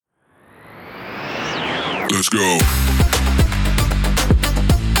Let's go.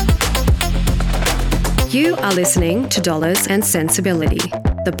 You are listening to Dollars and Sensibility,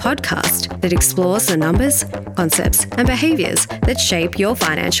 the podcast that explores the numbers, concepts, and behaviors that shape your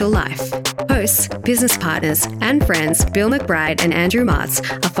financial life. Hosts, business partners, and friends Bill McBride and Andrew Martz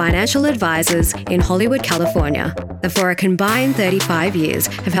are financial advisors in Hollywood, California, that for a combined 35 years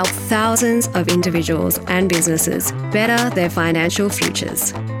have helped thousands of individuals and businesses better their financial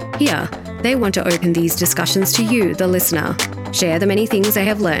futures. Here, they want to open these discussions to you, the listener, share the many things they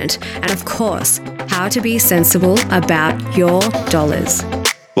have learned, and of course, how to be sensible about your dollars.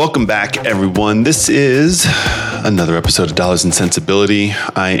 Welcome back, everyone. This is another episode of Dollars and Sensibility.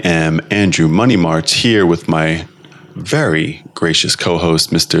 I am Andrew Money Martz here with my very gracious co-host,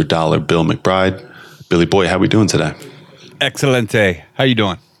 Mr. Dollar Bill McBride. Billy boy, how we doing today? Excelente. How you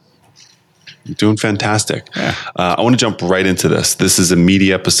doing? Doing fantastic. Yeah. I want to jump right into this. This is a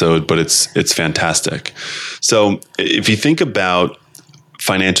meaty episode, but it's fantastic. So if you think about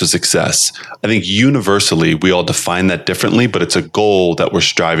financial success, I think universally we all define that differently, but it's a goal that we're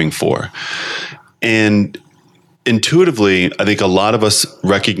striving for. And intuitively, I think a lot of us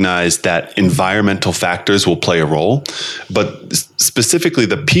recognize that environmental factors will play a role, but specifically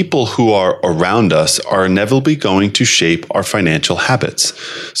the people who are around us are inevitably going to shape our financial habits.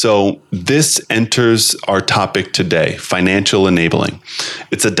 So this enters our topic today, financial enabling.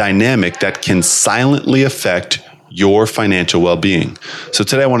 It's a dynamic that can silently affect your financial well-being. So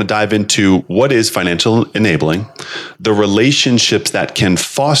today I want to dive into what is financial enabling, the relationships that can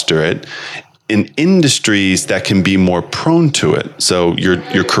foster it, in industries that can be more prone to it. So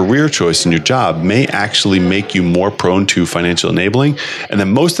your career choice and your job may actually make you more prone to financial enabling. And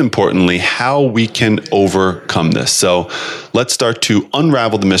then most importantly, how we can overcome this. So let's start to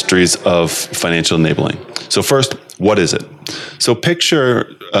unravel the mysteries of financial enabling. So first, what is it? So picture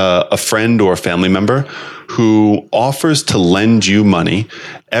a friend or a family member who offers to lend you money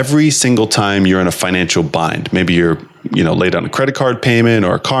every single time you're in a financial bind. Maybe you're late on a credit card payment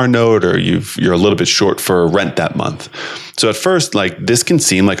or a car note, or you're a little bit short for rent that month. So at first, this can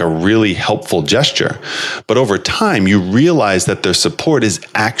seem like a really helpful gesture, but over time, you realize that their support is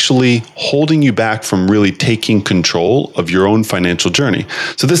actually holding you back from really taking control of your own financial journey.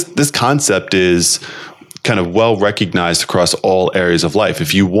 So this concept is kind of well recognized across all areas of life.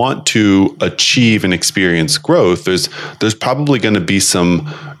 If you want to achieve and experience growth, there's probably going to be some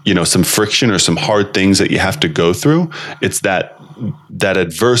friction or some hard things that you have to go through. It's that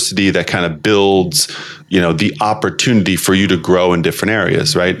adversity that kind of builds, the opportunity for you to grow in different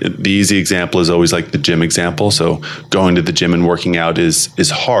areas, right? The easy example is always like the gym example. So going to the gym and working out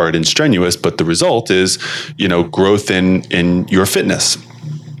is hard and strenuous, but the result is, growth in your fitness.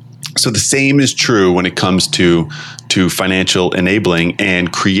 So the same is true when it comes to financial enabling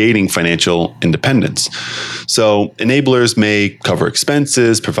and creating financial independence. So enablers may cover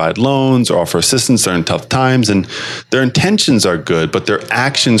expenses, provide loans, or offer assistance during tough times, and their intentions are good, but their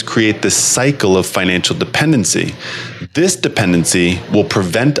actions create this cycle of financial dependency. This dependency will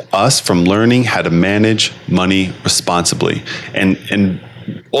prevent us from learning how to manage money responsibly and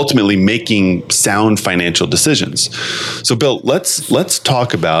ultimately making sound financial decisions. So Bill, let's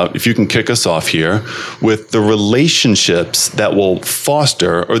talk about, if you can kick us off here, with the relationships that will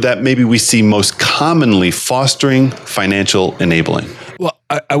foster, or that maybe we see most commonly fostering financial enabling. Well,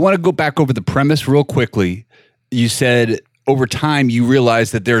 I want to go back over the premise real quickly. You said over time you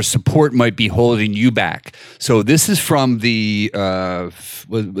realize that their support might be holding you back. So this is from the,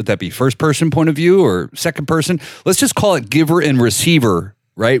 would that be first person point of view or second person? Let's just call it giver and receiver,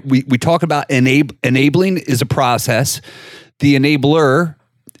 right? We talk about enabling is a process. The enabler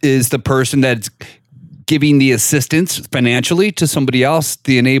is the person that's giving the assistance financially to somebody else.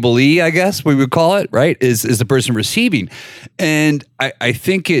 The enablee, I guess we would call it, right, is the person receiving. And I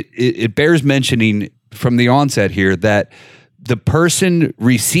think it bears mentioning from the onset here that the person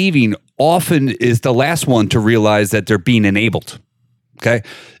receiving often is the last one to realize that they're being enabled. Okay.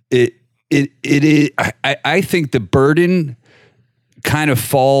 I think the burden kind of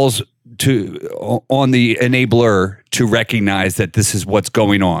falls on the enabler to recognize that this is what's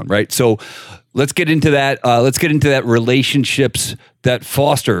going on, right? So let's get into that. Let's get into that relationships that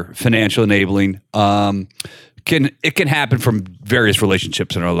foster financial enabling. It can happen from various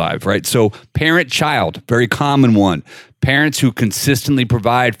relationships in our life, right? So parent-child, very common one. Parents who consistently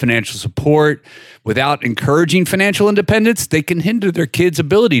provide financial support without encouraging financial independence, they can hinder their kids'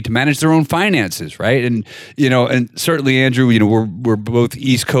 ability to manage their own finances, right? And and certainly, Andrew, we're both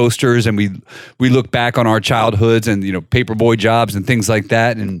East Coasters, and we look back on our childhoods and paperboy jobs and things like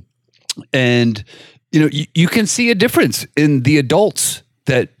that, and you can see a difference in the adults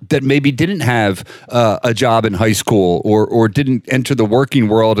that maybe didn't have a job in high school or didn't enter the working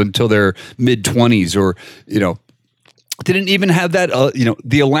world until their mid-20s, or didn't even have that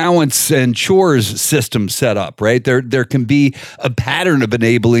the allowance and chores system set up, right? There can be a pattern of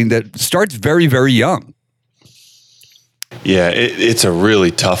enabling that starts very, very young. Yeah, it's a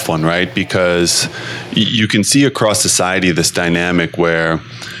really tough one, right? Because you can see across society this dynamic where,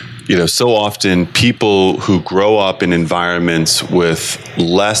 so often people who grow up in environments with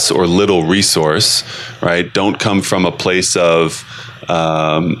less or little resource, right, don't come from a place of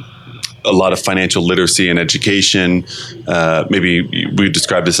a lot of financial literacy and education. Maybe we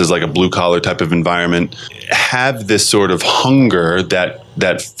describe this as like a blue collar type of environment, have this sort of hunger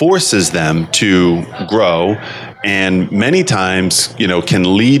that forces them to grow. And many times,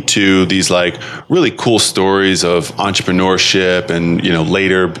 can lead to these like really cool stories of entrepreneurship and,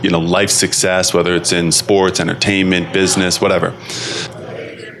 later, life success, whether it's in sports, entertainment, business, whatever.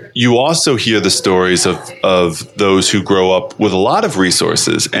 You also hear the stories of those who grow up with a lot of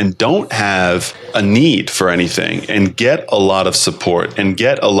resources and don't have a need for anything and get a lot of support and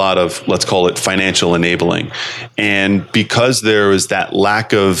get a lot of, let's call it, financial enabling. And because there is that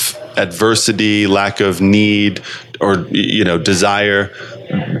lack of adversity, lack of need, or desire,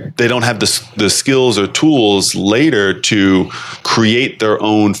 they don't have the skills or tools later to create their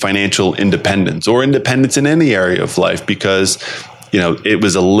own financial independence or independence in any area of life, because it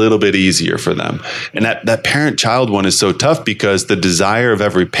was a little bit easier for them. And that parent-child one is so tough because the desire of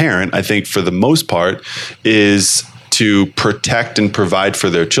every parent, I think for the most part, is to protect and provide for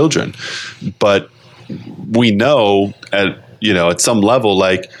their children. But we know at some level,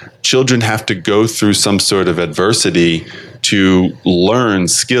 like, children have to go through some sort of adversity to learn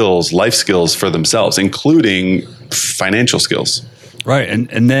skills, life skills for themselves, including financial skills. Right.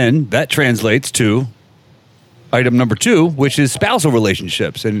 And then that translates to item number 2, which is spousal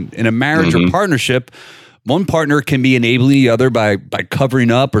relationships. And in a marriage or partnership, one partner can be enabling the other by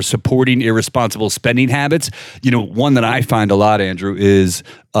covering up or supporting irresponsible spending habits. One that I find a lot, Andrew, is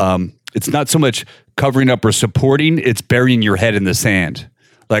it's not so much covering up or supporting, it's burying your head in the sand.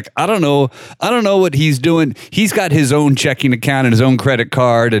 Like, I don't know what he's doing. He's got his own checking account and his own credit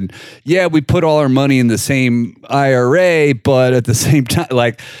card. And yeah, we put all our money in the same IRA, but at the same time,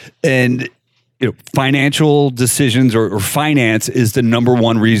 financial decisions or finance is the number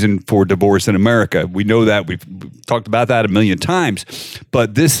one reason for divorce in America. We know that. We've talked about that a million times.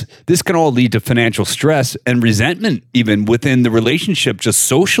 But this can all lead to financial stress and resentment even within the relationship, just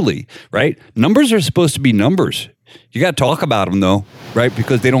socially, right? Numbers are supposed to be numbers. You got to talk about them, though, right?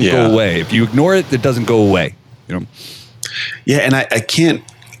 Because they don't go away. If you ignore it, it doesn't go away. Yeah, and I can't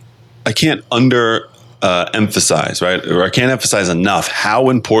emphasize, right? Or I can't emphasize enough how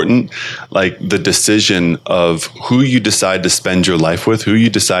important, like, the decision of who you decide to spend your life with, who you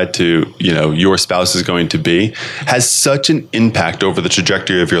decide to, your spouse is going to be, has such an impact over the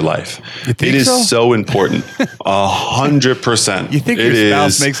trajectory of your life. You think it is so important. 100%. You think your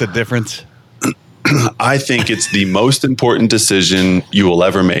spouse makes a difference? I think it's the most important decision you will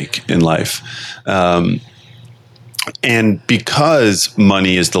ever make in life. And because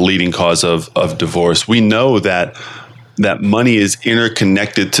money is the leading cause of divorce, we know that money is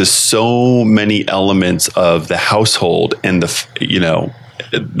interconnected to so many elements of the household and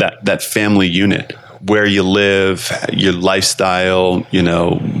that family unit, where you live, your lifestyle,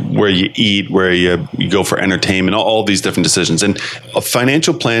 where you eat, where you go for entertainment, all these different decisions. And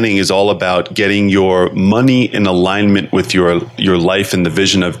financial planning is all about getting your money in alignment with your life and the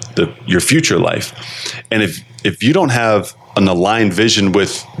vision of your future life. And if you don't have an aligned vision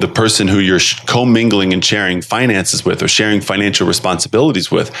with the person who you're commingling and sharing finances with or sharing financial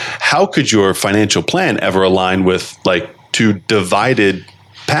responsibilities with, how could your financial plan ever align with, like, two divided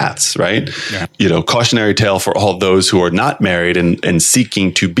paths, right? Yeah. Cautionary tale for all those who are not married and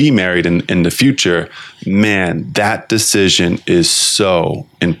seeking to be married in the future. Man, that decision is so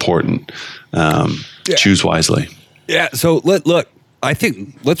important. Choose wisely. Yeah. So look, I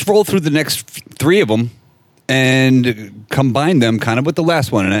think let's roll through the next 3 of them and combine them kind of with the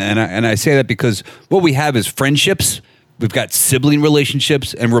last one. And I say that because what we have is friendships. We've got sibling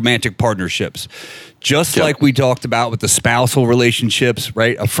relationships and romantic partnerships. Just like we talked about with the spousal relationships,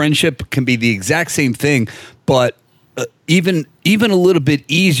 right? A friendship can be the exact same thing, but even a little bit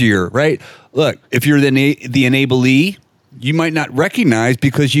easier, right? Look, if you're the enablee, you might not recognize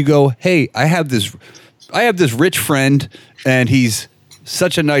because you go, hey, I have this rich friend and he's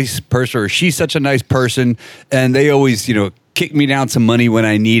such a nice person, or she's such a nice person, and they always, kick me down some money when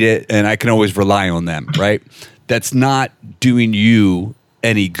I need it, and I can always rely on them, right? That's not doing you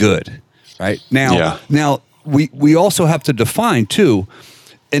any good, right? Now we also have to define too,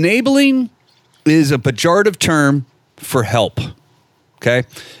 enabling is a pejorative term for help. Okay.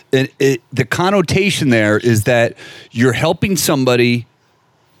 The connotation there is that you're helping somebody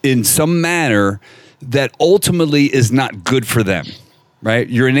in some manner that ultimately is not good for them, right?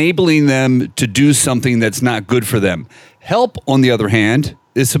 You're enabling them to do something that's not good for them. Help, on the other hand,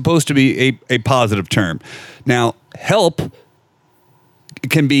 is supposed to be a positive term. Now, help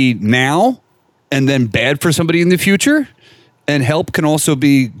can be now and then bad for somebody in the future, and help can also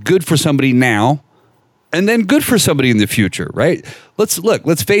be good for somebody now and then good for somebody in the future, right?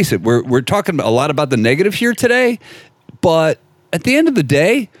 Let's face it. We're talking a lot about the negative here today, but at the end of the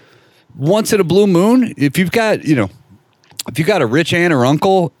day, once in a blue moon, if you've got a rich aunt or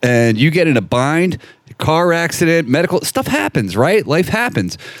uncle and you get in a bind, car accident, medical stuff happens, right? Life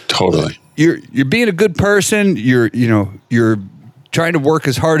happens. Totally. You're being a good person. You're trying to work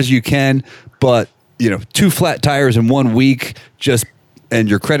as hard as you can, but 2 flat tires in 1 week and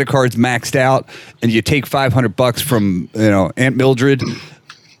your credit card's maxed out, and you take $500 from Aunt Mildred.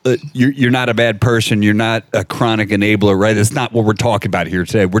 You're not a bad person. You're not a chronic enabler, right? That's not what we're talking about here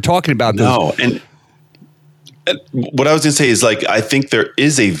today. We're talking about no. And what I was going to say is, I think there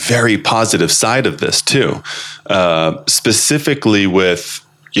is a very positive side of this too, specifically with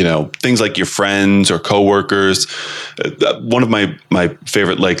things like your friends or coworkers. One of my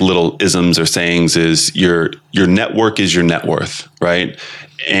favorite little isms or sayings is your network is your net worth, right?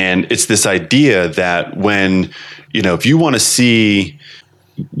 And it's this idea that when if you want to see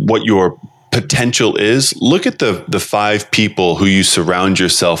what your potential is, look at the 5 people who you surround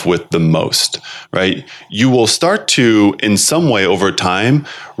yourself with the most, right? You will start to, in some way over time,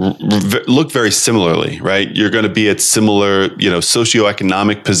 look very similarly, right? You're going to be at similar,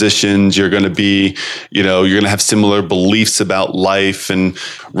 socioeconomic positions. You're going to be, you're going to have similar beliefs about life and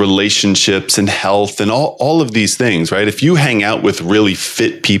relationships and health and all of these things, right? If you hang out with really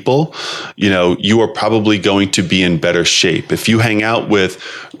fit people, you are probably going to be in better shape. If you hang out with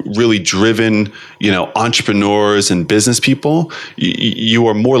really driven, entrepreneurs and business people, you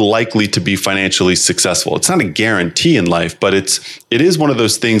are more likely to be financially successful. It's not a guarantee in life, but it is one of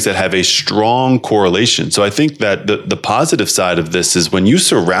those things that have a strong correlation. So I think that the positive side of this is when you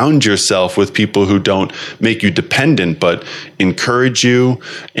surround yourself with people who don't make you dependent, but encourage you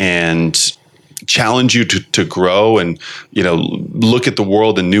and challenge you to grow and look at the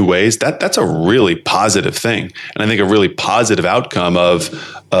world in new ways, that's a really positive thing, and I think a really positive outcome of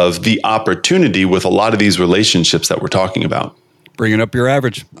the opportunity with a lot of these relationships that we're talking about. Bringing up your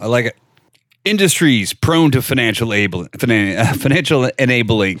average, I like it. Industries prone to financial enabling.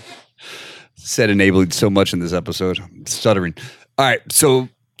 Said enabling so much in this episode, I'm stuttering. All right, so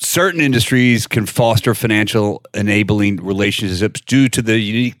certain industries can foster financial enabling relationships due to the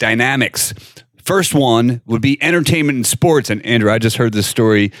unique dynamics. First one would be entertainment and sports. And Andrew, I just heard this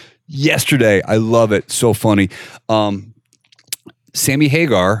story yesterday. I love it. So funny. Sammy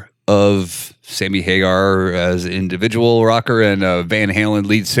Hagar as individual rocker and Van Halen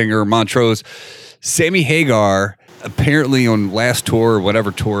lead singer, Montrose. Sammy Hagar, apparently on last tour, or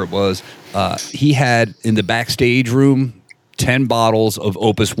whatever tour it was, he had in the backstage room 10 bottles of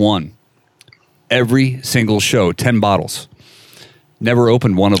Opus One. Every single show, 10 bottles. Never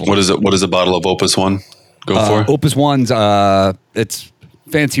opened one of them. What is a bottle of Opus One go for? Opus One's it's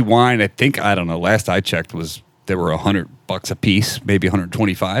fancy wine. I don't know. Last I checked they were $100 a piece, maybe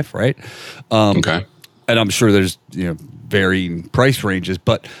 125, right? Okay. And I'm sure there's varying price ranges,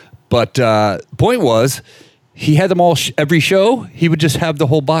 but point was he had them all every show. He would just have the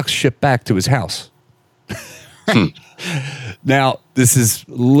whole box shipped back to his house. Now this is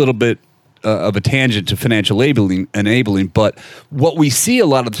a little bit of a tangent to financial enabling, but what we see a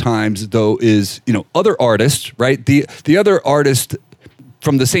lot of times though is other artists, right? The other artist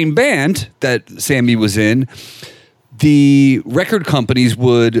from the same band that Sammy was in, the record companies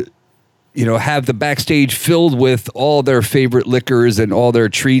would have the backstage filled with all their favorite liquors and all their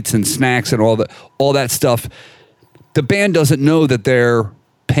treats and snacks and all that stuff. The band doesn't know that they're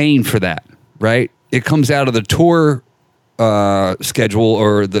paying for that, right? It comes out of the tour schedule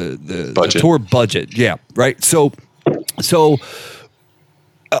or the tour budget. Yeah. Right. So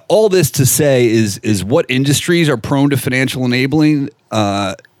all this to say is what industries are prone to financial enabling,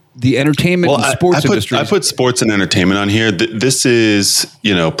 the entertainment and sports industries. I put sports and entertainment on here. This is,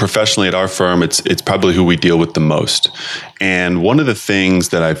 professionally at our firm, it's probably who we deal with the most. And one of the things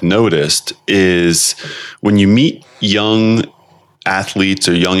that I've noticed is when you meet young athletes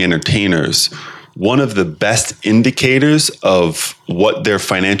or young entertainers, one of the best indicators of what their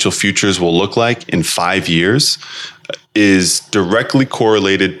financial futures will look like in 5 years is directly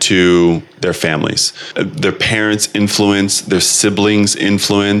correlated to their families, their parents' influence, their siblings'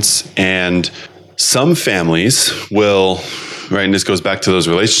 influence, and some families will, right, and this goes back to those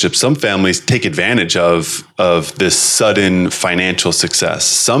relationships, some families take advantage of this sudden financial success.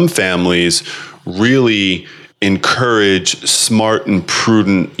 Some families really encourage smart and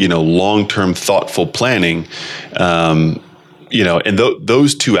prudent, long-term thoughtful planning, and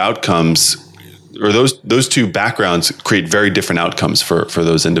those two outcomes, or those two backgrounds, create very different outcomes for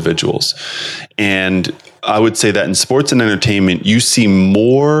those individuals. And I would say that in sports and entertainment, you see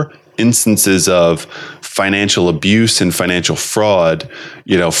more instances of financial abuse and financial fraud,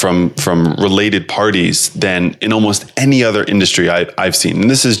 from related parties than in almost any other industry I've seen. And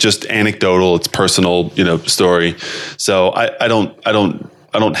this is just anecdotal; it's personal, story. So I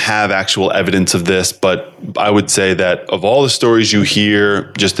don't have actual evidence of this, but I would say that of all the stories you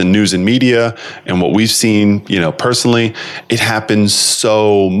hear just in news and media and what we've seen, personally, it happens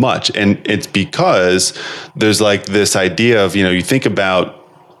so much. And it's because there's like this idea of, you think about,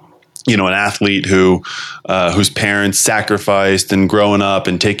 an athlete whose parents sacrificed and growing up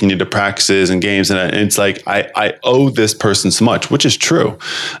and taking you to practices and games. And it's like, I owe this person so much, which is true.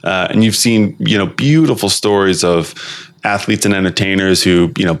 And you've seen, beautiful stories of athletes and entertainers who,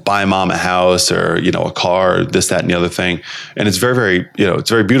 buy mom a house or, a car, or this, that, and the other thing. And it's very, very, it's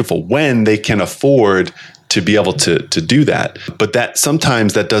very beautiful when they can afford to be able to do that. But that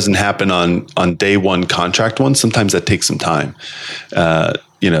sometimes that doesn't happen on day one, contract one. Sometimes that takes some time.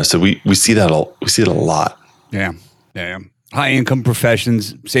 So we see that we see it a lot. Yeah. High income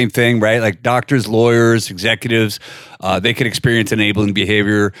professions, same thing, right? Like doctors, lawyers, executives, they could experience enabling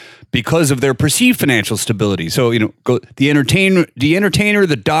behavior because of their perceived financial stability. So, the entertainer,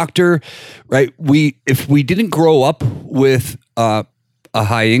 the doctor, right? If we didn't grow up with a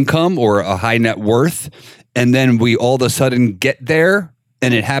high income or a high net worth, and then we all of a sudden get there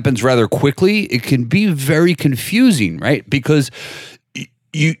and it happens rather quickly, it can be very confusing, right? Because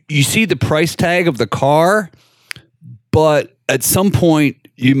you see the price tag of the car, but at some point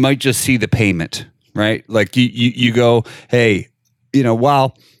you might just see the payment, right? Like you go, hey,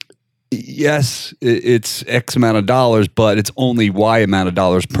 wow, yes, it's X amount of dollars, but it's only Y amount of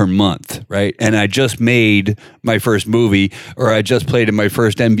dollars per month, right? And I just made my first movie, or I just played in my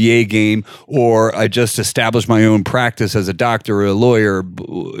first NBA game, or I just established my own practice as a doctor or a lawyer,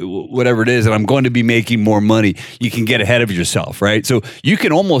 whatever it is, and I'm going to be making more money. You can get ahead of yourself, right? So you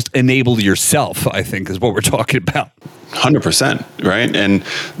can almost enable yourself, I think, is what we're talking about. 100%, right? And,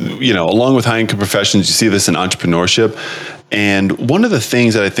 along with high income professions, you see this in entrepreneurship. And one of the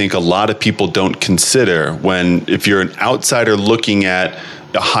things that I think a lot of people don't consider if you're an outsider looking at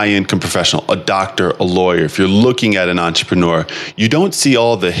a high income professional, a doctor, a lawyer, if you're looking at an entrepreneur, you don't see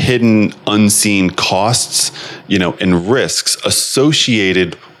all the hidden, unseen costs, and risks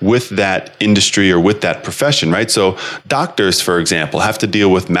associated with that industry or with that profession, right? So doctors, for example, have to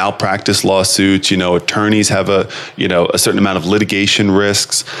deal with malpractice lawsuits. Attorneys have a certain amount of litigation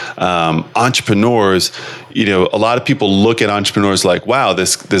risks. Entrepreneurs, a lot of people look at entrepreneurs like, wow,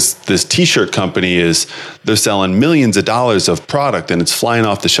 this t-shirt company they're selling millions of dollars of product and it's flying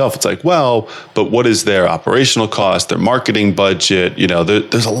off the shelf. It's like, well, but what is their operational cost, their marketing budget?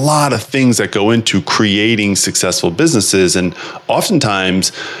 There's a lot of things that go into creating successful businesses. And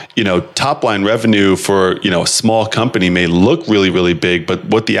oftentimes, top line revenue for, a small company may look really, really big, but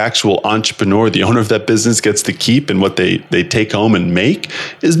what the actual entrepreneur, the owner of that business gets to keep and what they take home and make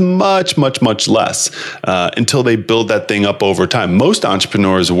is much, much, much less until they build that thing up over time. Most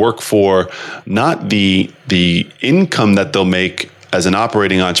entrepreneurs work for not the income that they'll make as an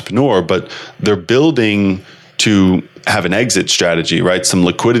operating entrepreneur, but they're building to have an exit strategy, right? Some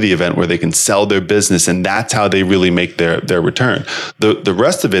liquidity event where they can sell their business, and that's how they really make their return. The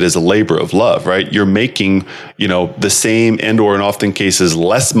rest of it is a labor of love, right? You're making, the same and/or in often cases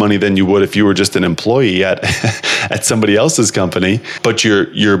less money than you would if you were just an employee at somebody else's company, but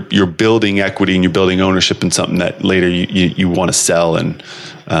you're building equity and you're building ownership in something that later you want to sell and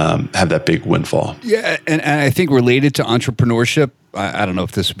have that big windfall. Yeah, and I think related to entrepreneurship, I don't know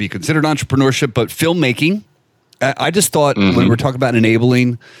if this would be considered entrepreneurship, but filmmaking. I just thought when we're talking about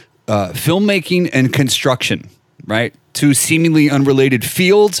enabling filmmaking and construction, right? Two seemingly unrelated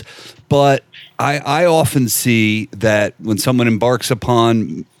fields, but I often see that when someone embarks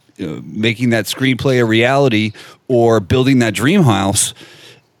upon making that screenplay a reality or building that dream house,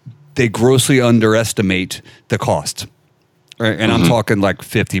 they grossly underestimate the cost. Right? And I'm talking like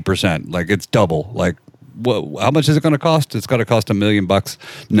 50%, like it's double. Like, how much is it going to cost? It's going to cost $1 million.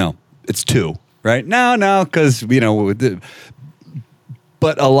 No, it's $2 million. Right? No, because,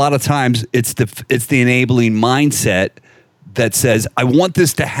 But a lot of times it's the enabling mindset that says, I want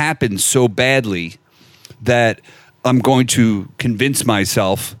this to happen so badly that I'm going to convince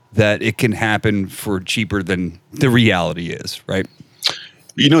myself that it can happen for cheaper than the reality is, right?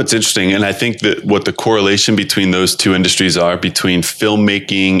 You know, it's interesting. And I think that what the correlation between those two industries are, between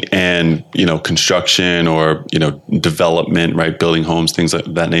filmmaking and, construction or, development, right? Building homes, things like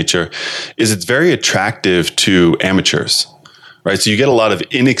that nature, is it's very attractive to amateurs. Right. So you get a lot of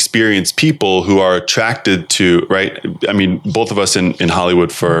inexperienced people who are attracted to, right. I mean, both of us in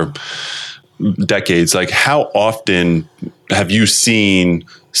Hollywood for decades, like how often have you seen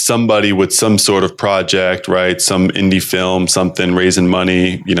somebody with some sort of project, right? Some indie film, something, raising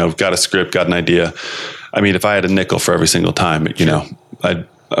money, got a script, got an idea. I mean, if I had a nickel for every single time,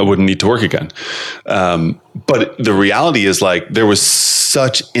 I wouldn't need to work again. But the reality is, like, there was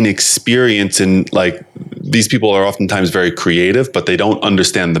such inexperience in, like, these people are oftentimes very creative, but they don't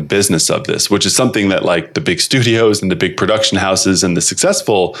understand the business of this, which is something that, like, the big studios and the big production houses and the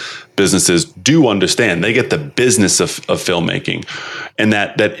successful businesses do understand. They get the business of filmmaking. And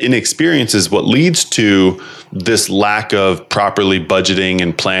that inexperience is what leads to this lack of properly budgeting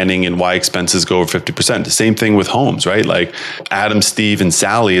and planning, and why expenses go over 50%. The same thing with homes, right? Like Adam, Steve, and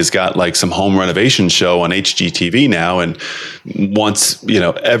Sally has got like some home renovation show on HGTV now, and wants,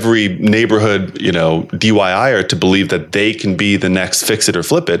 every neighborhood, DIYer to believe that they can be the next fix it or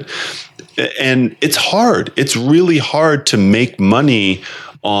flip it. And it's hard. It's really hard to make money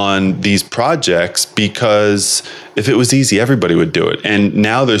on these projects, because if it was easy, everybody would do it. And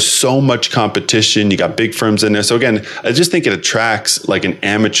now there's so much competition. You got big firms in there. So again, I just think it attracts like an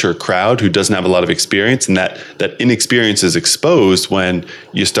amateur crowd who doesn't have a lot of experience, and that inexperience is exposed when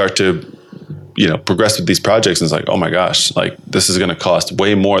you start to, progress with these projects. And it's like, oh my gosh, like this is going to cost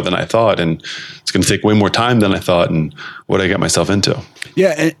way more than I thought. And it's going to take way more time than I thought. And what did I get myself into?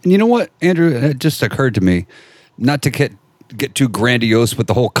 Yeah. And you know what, Andrew, it just occurred to me, not to get too grandiose with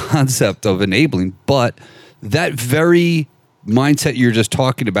the whole concept of enabling, but that very mindset you're just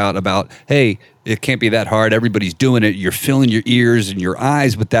talking about, hey, it can't be that hard, everybody's doing it, you're filling your ears and your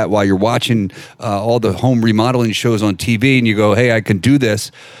eyes with that while you're watching all the home remodeling shows on TV, and you go, hey, I can do this.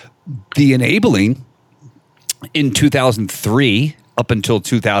 The enabling in 2003 up until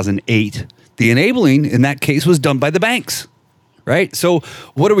 2008, the enabling in that case was done by the banks, right? So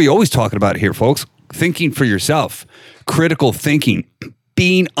what are we always talking about here, folks? Thinking for yourself, critical thinking,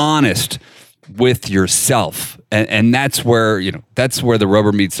 being honest with yourself. And that's where, the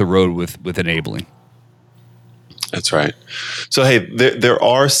rubber meets the road with enabling. That's right. So, hey, there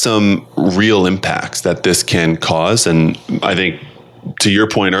are some real impacts that this can cause. And I think to your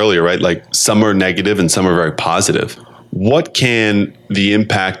point earlier, right, like some are negative and some are very positive. What can the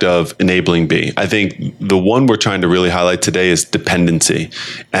impact of enabling be? I think the one we're trying to really highlight today is dependency.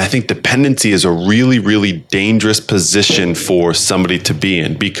 And I think dependency is a really, really dangerous position for somebody to be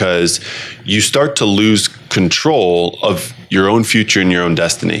in, because you start to lose control of your own future and your own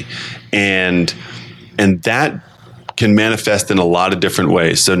destiny. And that can manifest in a lot of different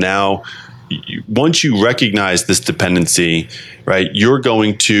ways. So now, once you recognize this dependency, right, you're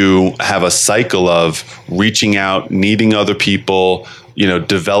going to have a cycle of reaching out, needing other people,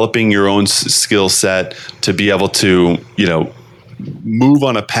 developing your own skill set to be able to, move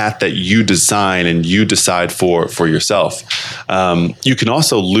on a path that you design and you decide for yourself. You can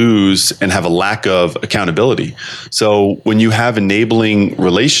also lose and have a lack of accountability. So when you have enabling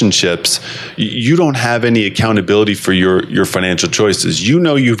relationships, you don't have any accountability for your financial choices.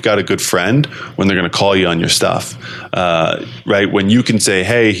 You've got a good friend when they're going to call you on your stuff, right? When you can say,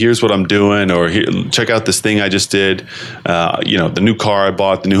 hey, here's what I'm doing, or check out this thing I just did, the new car I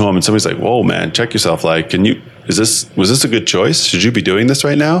bought, the new home, and somebody's like, whoa, man, check yourself. Like, was this a good choice? Should you be doing this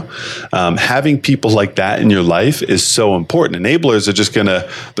right now? Having people like that in your life is so important. Enablers are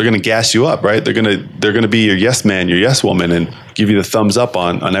they're gonna gas you up, right? They're gonna be your yes man, your yes woman, and give you the thumbs up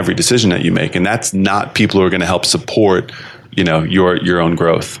on every decision that you make. And that's not people who are going to help support, your own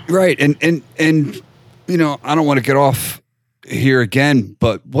growth. Right. And I don't want to get off here again,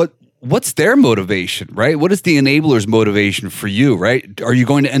 but what's their motivation, right? What is the enabler's motivation for you, right? Are you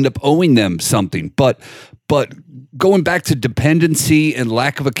going to end up owing them something? But going back to dependency and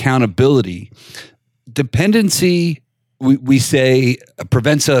lack of accountability, dependency, we say,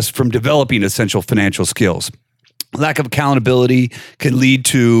 prevents us from developing essential financial skills. Lack of accountability can lead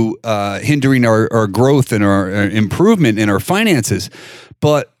to hindering our growth and our improvement in our finances.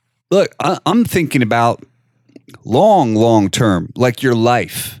 But look, I'm thinking about long term, like your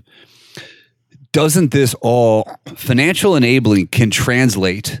life. Doesn't this all financial enabling can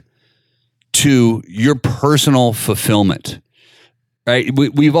translate to your personal fulfillment? right?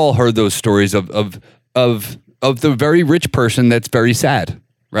 We've all heard those stories of the very rich person that's very sad,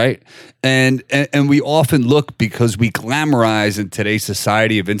 right? And we often look, because we glamorize in today's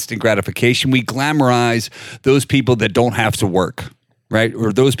society of instant gratification, we glamorize those people that don't have to work, right?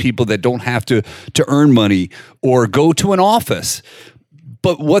 Or those people that don't have to earn money or go to an office.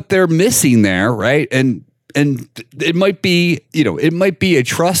 But what they're missing there, right? And it might be, it might be a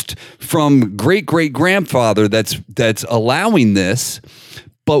trust from great-great-grandfather that's allowing this.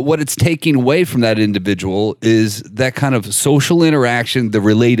 But what it's taking away from that individual is that kind of social interaction, the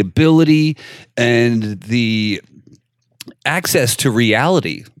relatability, and the access to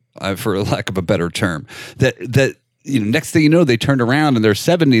reality, for lack of a better term. That next thing you know, they turned around and they're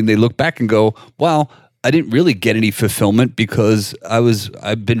 70 and they look back and go, "Wow, I didn't really get any fulfillment because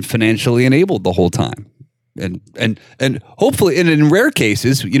I've been financially enabled the whole time." And hopefully, and in rare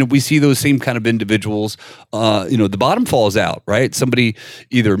cases, we see those same kind of individuals, the bottom falls out, right? Somebody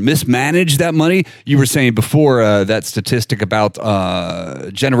either mismanaged that money. You were saying before that statistic about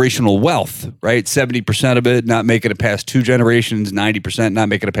generational wealth, right? 70% of it not making it past 2 generations, 90% not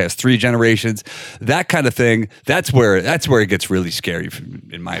making it past 3 generations, that kind of thing. That's where it gets really scary,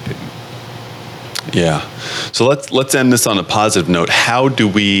 in my opinion. Yeah. So let's end this on a positive note. How do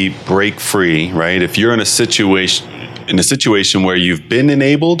we break free, right? If you're in a situation where you've been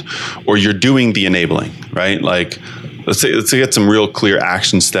enabled or you're doing the enabling, right? Like let's get some real clear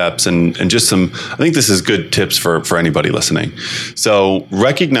action steps and just some, I think this is good tips for anybody listening. So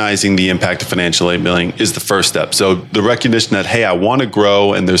recognizing the impact of financial enabling is the first step. So the recognition that, hey, I want to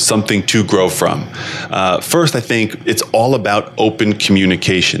grow and there's something to grow from. First, I think it's all about open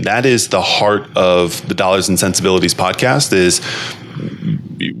communication. That is the heart of the Dollars and Sensibilities podcast. Is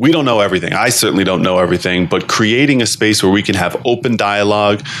we don't know everything. I certainly don't know everything, but creating a space where we can have open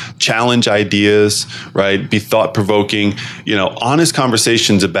dialogue, challenge ideas, right? Be thought-provoking, honest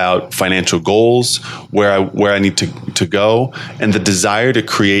conversations about financial goals, where I need to go, and the desire to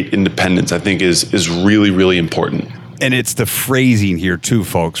create independence, I think is really, really important. And it's the phrasing here too,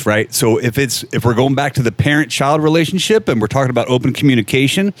 folks, right? So if we're going back to the parent-child relationship and we're talking about open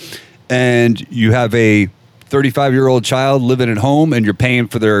communication, and you have a 35-year-old child living at home and you're paying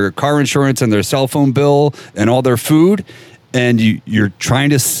for their car insurance and their cell phone bill and all their food, and you're trying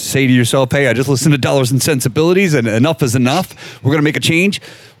to say to yourself, hey, I just listened to Dollars and Sensibilities and enough is enough. We're going to make a change.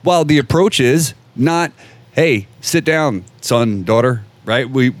 While the approach is not, hey, sit down, son, daughter, right?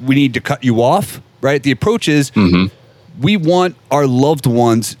 We need to cut you off, right? The approach is we want our loved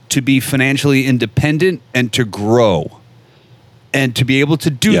ones to be financially independent and to grow. And to be able to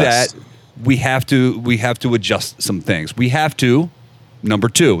do that, we have to adjust some things. We have to, number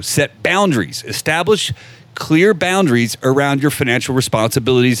 2, set boundaries. Establish clear boundaries around your financial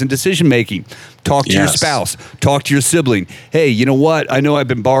responsibilities and decision making. Talk to your spouse. Talk to your sibling. Hey, you know what? I know I've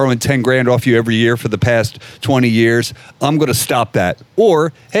been borrowing 10 grand off you every year for the past 20 years. I'm going to stop that.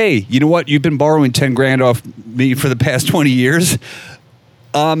 Or, hey, you know what? You've been borrowing 10 grand off me for the past 20 years.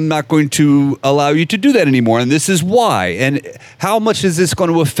 I'm not going to allow you to do that anymore. And this is why. And how much is this going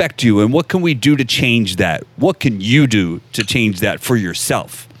to affect you? And what can we do to change that? What can you do to change that for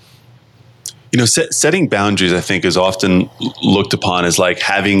yourself? Setting boundaries, I think, is often looked upon as like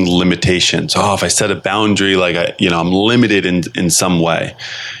having limitations. Oh, if I set a boundary, like I'm limited in some way.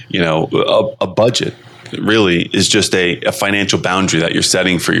 A budget really is just a financial boundary that you're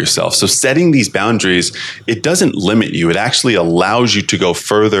setting for yourself. So setting these boundaries, it doesn't limit you. It actually allows you to go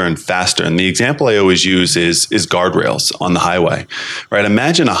further and faster. And the example I always use is guardrails on the highway, right?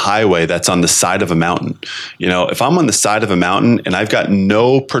 Imagine a highway that's on the side of a mountain. If I'm on the side of a mountain and I've got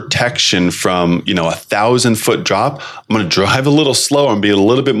no protection from, 1,000-foot drop, I'm going to drive a little slower and be a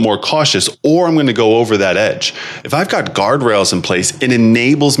little bit more cautious, or I'm going to go over that edge. If I've got guardrails in place, it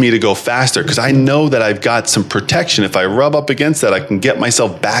enables me to go faster because I know that I've got some protection. If I rub up against that, I can get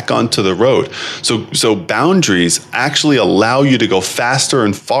myself back onto the road. So boundaries actually allow you to go faster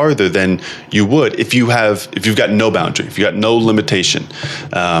and farther than you would if you've got no boundary, if you got no limitation.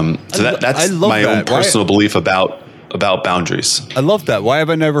 That's my own personal belief about boundaries. I love that. Why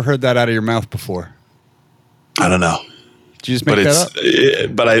have I never heard that out of your mouth before? I don't know. Did you just make that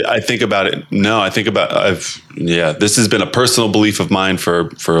up? But I think about it. No, I think about this has been a personal belief of mine for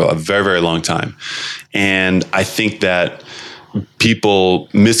a very, very long time. And I think that people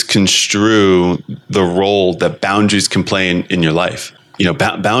misconstrue the role that boundaries can play in your life.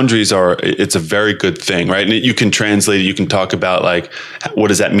 Boundaries it's a very good thing, right? And you can translate it. You can talk about like, what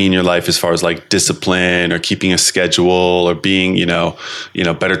does that mean in your life as far as like discipline or keeping a schedule or being,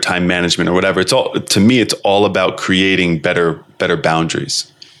 better time management or whatever. To me, it's all about creating better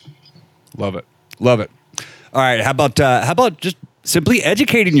boundaries. Love it. All right. How about just simply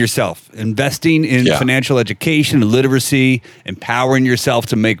educating yourself, investing in financial education and literacy, empowering yourself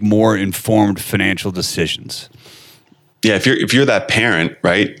to make more informed financial decisions. Yeah, if you're that parent,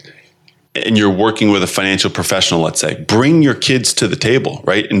 right, and you're working with a financial professional, let's say, bring your kids to the table,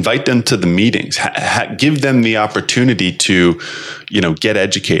 right? Invite them to the meetings. Give them the opportunity to, get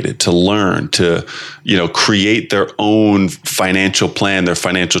educated, to learn, to, create their own financial plan, their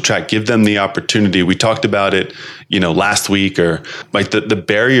financial track. Give them the opportunity. We talked about it, last week, or like the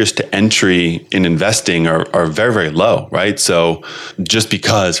barriers to entry in investing are very, very low, right? So just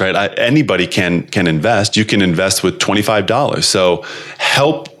because, right, anybody can invest. You can invest with $25. So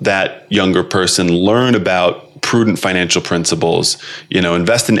help that younger person learn about prudent financial principles,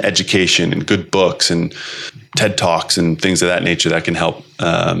 invest in education and good books and TED Talks and things of that nature that can help.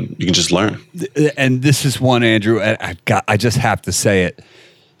 You can just learn. And this is one, Andrew, I just have to say it.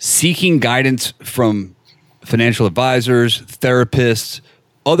 Seeking guidance from financial advisors, therapists,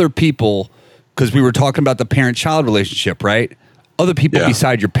 other people, because we were talking about the parent-child relationship, right? Other people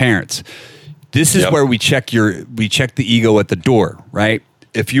beside your parents. This is where we check the ego at the door, right?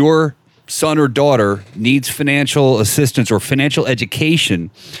 If your son or daughter needs financial assistance or financial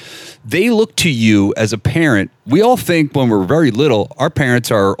education, they look to you as a parent. We all think when we're very little, our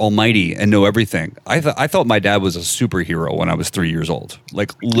parents are almighty and know everything. I thought my dad was a superhero when I was 3 years old.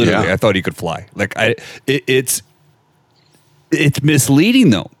 Like literally, I thought he could fly. Like it's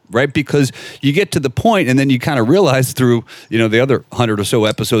misleading though, right? Because you get to the point and then you kind of realize through, the other 100 or so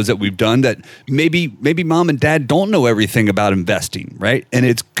episodes that we've done that maybe mom and dad don't know everything about investing, right? And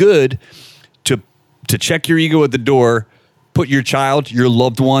it's good to check your ego at the door, put your child, your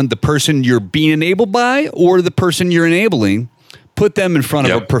loved one, the person you're being enabled by or the person you're enabling, put them in front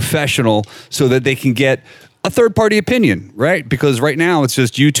of a professional so that they can get a third-party opinion, right? Because right now it's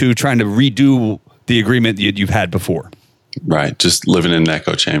just you two trying to redo the agreement that you've had before. Right, just living in an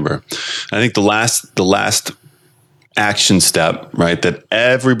echo chamber. I think the last action step, right, that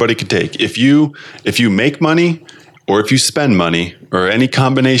everybody could take. If you make money or if you spend money or any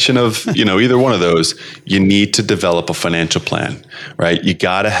combination of, either one of those, you need to develop a financial plan, right? You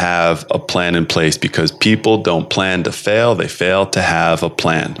got to have a plan in place because people don't plan to fail. They fail to have a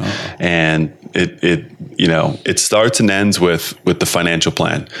plan. And it starts and ends with the financial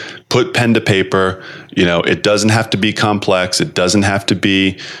plan. Put pen to paper. It doesn't have to be complex. It doesn't have to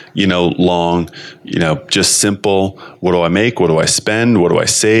be, long, just simple. What do I make? What do I spend? What do I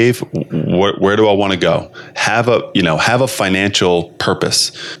save? Where do I want to go? Have a financial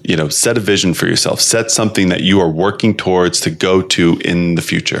purpose, set a vision for yourself, set something that you are working towards to go to in the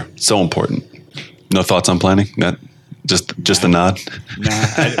future. So important. No thoughts on planning? Just a nod.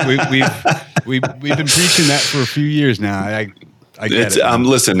 Nah, we've been preaching that for a few years now. I get it.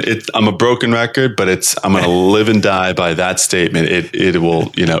 Listen, I'm a broken record, but I'm going to live and die by that statement. It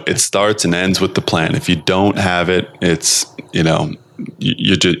will, it starts and ends with the plan. If you don't have it, it's,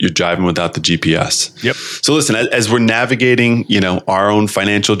 you're driving without the GPS. Yep. So listen, as we're navigating, our own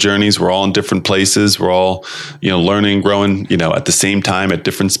financial journeys, we're all in different places. We're all, learning, growing, at the same time at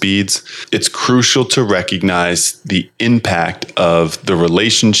different speeds. It's crucial to recognize the impact of the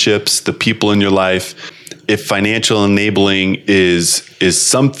relationships, the people in your life. If financial enabling is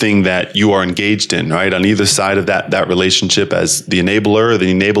something that you are engaged in, right, on either side of that relationship as the enabler or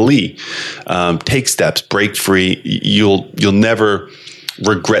the enablee, take steps, break free. You'll never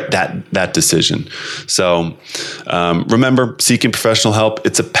regret that decision. So remember, seeking professional help,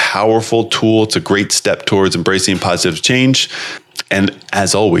 it's a powerful tool. It's a great step towards embracing positive change. And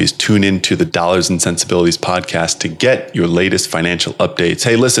as always, tune into the Dollars and Sensibilities podcast to get your latest financial updates.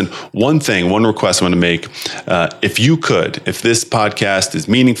 Hey, listen, one request I want to make. If this podcast is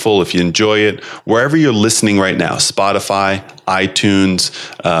meaningful, if you enjoy it, wherever you're listening right now, Spotify, iTunes,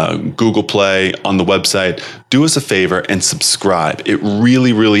 Google Play, on the website, do us a favor and subscribe. It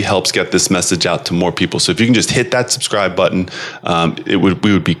really, really helps get this message out to more people. So if you can just hit that subscribe button, we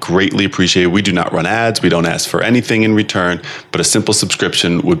would be greatly appreciated. We do not run ads. We don't ask for anything in return, but a simple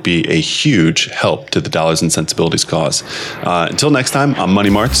subscription would be a huge help to the Dollars and Sensibilities cause. Until next time, I'm Money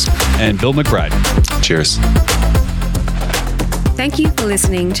Marks. And Bill McBride. Cheers. Thank you for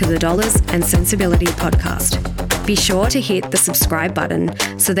listening to the Dollars and Sensibility podcast. Be sure to hit the subscribe button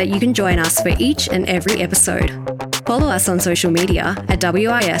so that you can join us for each and every episode. Follow us on social media at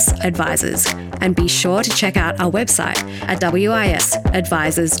WIS Advisors and be sure to check out our website at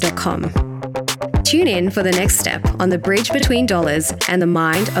wisadvisors.com. Tune in for the next step on the bridge between dollars and the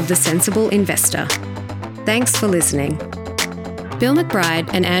mind of the sensible investor. Thanks for listening. Bill McBride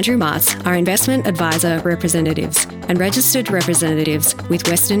and Andrew Martz are investment advisor representatives and registered representatives with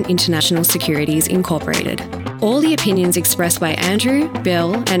Western International Securities Incorporated. All the opinions expressed by Andrew,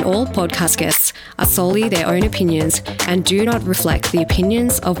 Bill, and all podcast guests are solely their own opinions and do not reflect the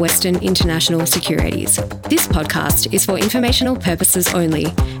opinions of Western International Securities. This podcast is for informational purposes only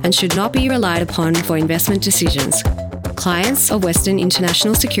and should not be relied upon for investment decisions. Clients of Western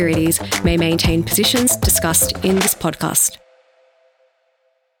International Securities may maintain positions discussed in this podcast.